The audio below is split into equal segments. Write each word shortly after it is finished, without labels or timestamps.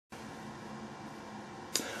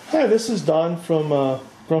Hi, this is Don from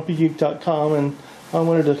grumpygeek.com, and I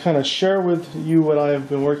wanted to kind of share with you what I have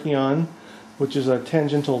been working on, which is a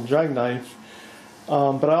tangential drag knife.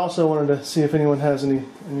 But I also wanted to see if anyone has any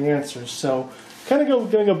answers. So, kind of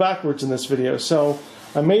going to go backwards in this video. So,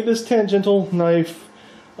 I made this tangential knife,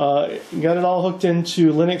 got it all hooked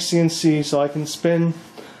into Linux CNC so I can spin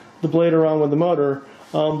the blade around with the motor.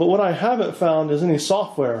 But what I haven't found is any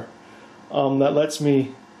software that lets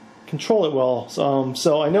me control it well.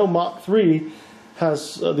 So I know Mach 3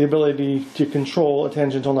 has the ability to control a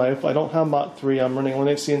tangential knife. I don't have Mach 3. I'm running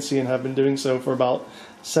Linux CNC and have been doing so for about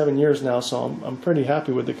 7 years now, so I'm pretty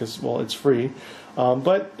happy with it because, well, it's free.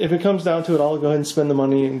 But if it comes down to it, I'll go ahead and spend the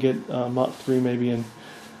money and get Mach 3 maybe and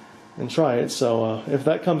try it. So if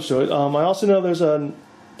that comes to it. I also know there's a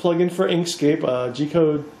plugin for Inkscape,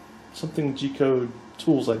 G-Code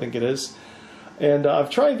Tools, I think it is. And I've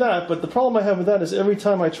tried that, but the problem I have with that is every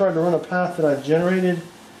time I try to run a path that I've generated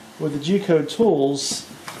with the G-Code tools,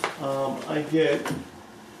 I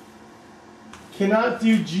cannot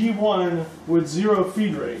do G1 with 0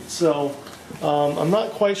 feed rate. So I'm not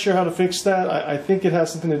quite sure how to fix that. I think it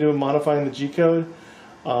has something to do with modifying the G-Code.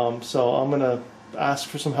 So I'm going to ask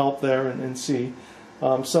for some help there and see.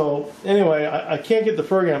 So anyway, I can't get the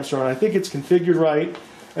programs to run. I think it's configured right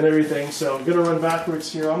and everything. So I'm going to run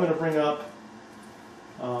backwards here. I'm going to bring up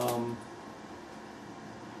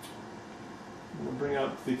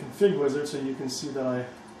the config wizard so you can see that I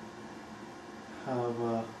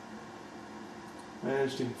have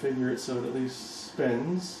managed to configure it so it at least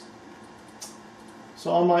spins.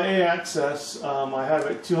 So on my A-axis, I have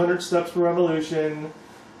it 200 steps per revolution,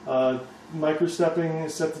 micro-stepping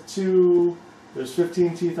is set to 2, there's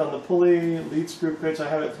 15 teeth on the pulley, lead screw pitch I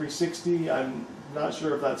have at 360, I'm not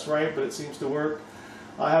sure if that's right, but it seems to work.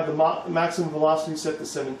 I have the maximum velocity set to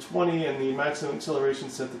 720 and the maximum acceleration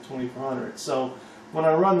set to 2400. So when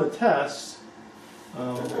I run the test,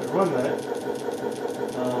 run that.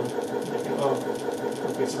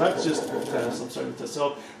 Okay, so that's just the test. I'm sorry, the test.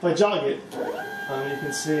 So if I jog it, you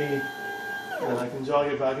can see that I can jog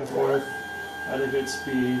it back and forth at a good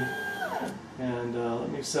speed. And let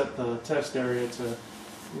me set the test area to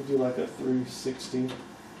do like a 360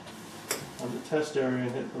 on the test area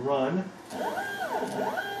and hit the run.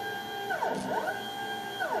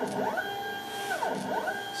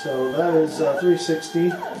 So that is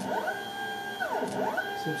 360.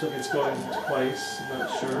 Seems like it's going twice, I'm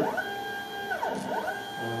not sure.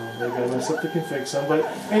 Maybe I messed up the config some, but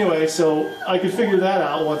anyway, so I could figure that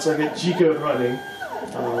out once I get G-Code running.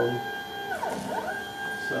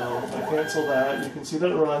 So if I cancel that, you can see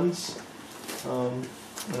that it runs.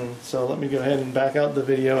 And so let me go ahead and back out the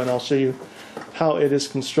video and I'll show you how it is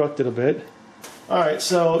constructed a bit. Alright,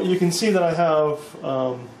 so you can see that I have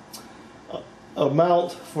a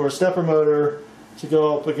mount for a stepper motor to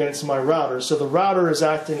go up against my router. So the router is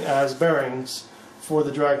acting as bearings for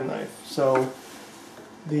the drag knife. So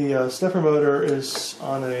the stepper motor is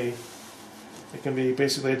on it can be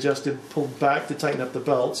basically adjusted, pulled back to tighten up the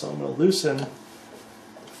belt. So I'm going to loosen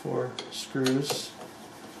 4 screws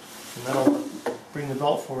and that'll bring the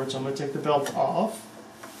belt forward. So I'm going to take the belt off.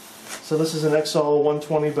 So this is an XL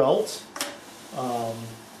 120 belt.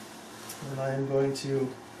 And I am going to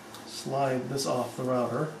slide this off the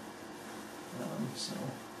router.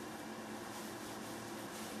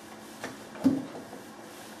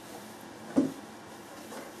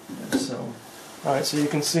 Alright, so you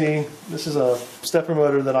can see this is a stepper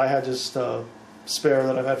motor that I had just spare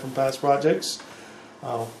that I've had from past projects.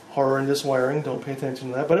 Horrendous wiring, don't pay attention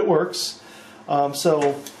to that, but it works.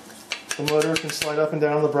 So the motor can slide up and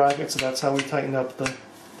down the bracket, so that's how we tighten up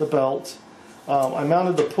the belt. I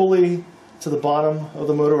mounted the pulley to the bottom of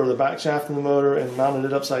the motor, or the back shaft of the motor, and mounted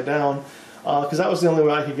it upside down because that was the only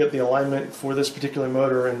way I could get the alignment for this particular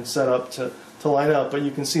motor and set up to line up. But you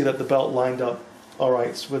can see that the belt lined up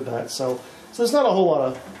alright with that. So there's not a whole lot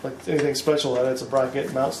of anything special about it. It's a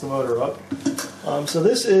bracket, mounts the motor up. So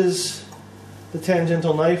this is the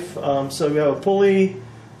tangential knife. So we have a pulley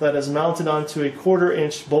that is mounted onto a 1/4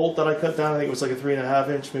 inch bolt that I cut down. I think it was like a 3.5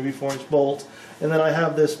 inch, maybe 4 inch bolt. And then I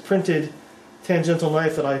have this printed tangential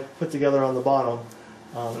knife that I put together on the bottom.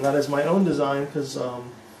 And that is my own design because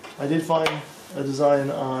I did find a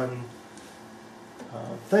design on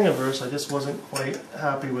Thingiverse. I just wasn't quite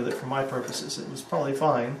happy with it for my purposes. It was probably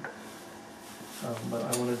fine, but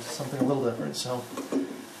I wanted something a little different. So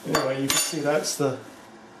anyway, you can see that's the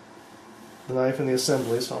knife and the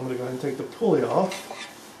assembly. So I'm going to go ahead and take the pulley off.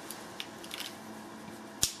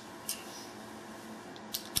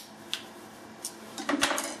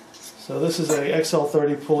 So this is a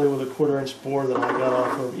XL30 pulley with a 1/4 inch bore that I got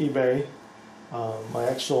off of eBay. My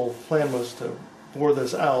actual plan was to bore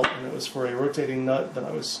this out, and it was for a rotating nut that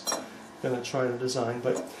I was going to try to design.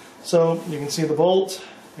 But so you can see the bolt,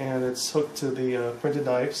 and it's hooked to the printed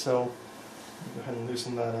knife. So go ahead and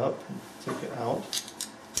loosen that up and take it out.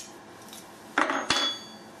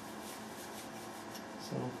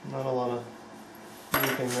 So not a lot of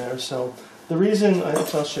anything there. So the reason,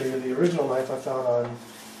 I'll show you the original knife I found on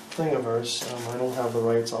Thingiverse. I don't have the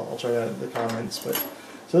rights. I'll try that in the comments. But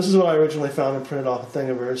so this is what I originally found and printed off of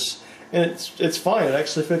Thingiverse, and it's fine. It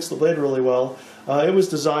actually fits the blade really well. It was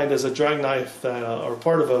designed as a drag knife that, or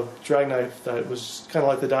part of a drag knife that was kind of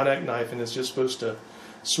like the dinette knife, and it's just supposed to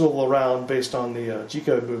swivel around based on the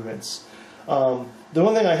G-code movements. The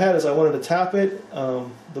one thing I had is I wanted to tap it,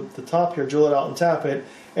 the top here, drill it out and tap it,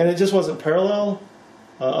 and it just wasn't parallel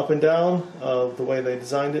up and down the way they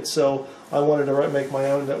designed it. So I wanted to make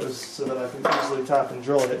my own that was so that I can easily tap and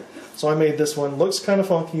drill it. So I made this one. Looks kind of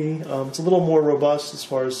funky. It's a little more robust as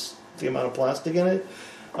far as the amount of plastic in it.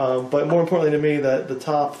 But more importantly to me, that the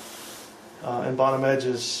top and bottom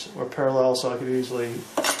edges were parallel, so I could easily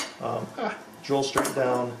drill straight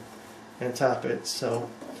down and tap it. So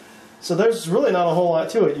there's really not a whole lot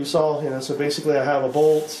to it. You saw, so basically I have a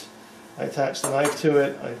bolt, I attach the knife to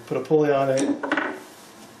it, I put a pulley on it,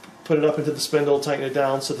 put it up into the spindle, tighten it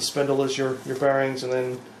down so the spindle is your bearings, and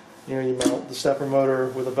then you mount the stepper motor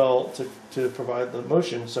with a belt to provide the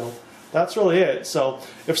motion. So that's really it. So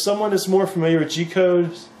if someone is more familiar with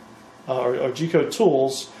G-code or G-code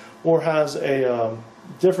tools, or has a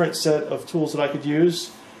different set of tools that I could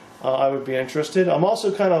use, I would be interested. I'm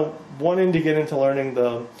also kind of wanting to get into learning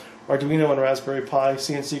the Arduino and Raspberry Pi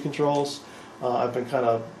CNC controls. I've been kind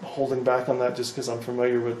of holding back on that just because I'm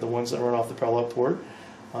familiar with the ones that run off the parallel port,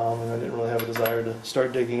 and I didn't really have a desire to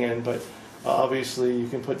start digging in. But obviously you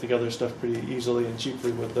can put together stuff pretty easily and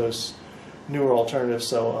cheaply with those newer alternatives.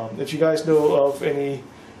 So if you guys know of any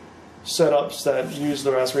setups that use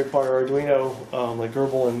the Raspberry Pi or Arduino, like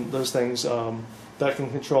Gerbil and those things, that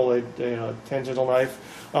can control a tangential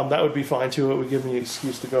knife, that would be fine too. It would give me an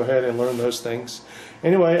excuse to go ahead and learn those things.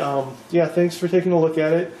 Anyway, yeah, thanks for taking a look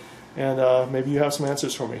at it, and maybe you have some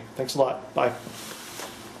answers for me. Thanks a lot. Bye.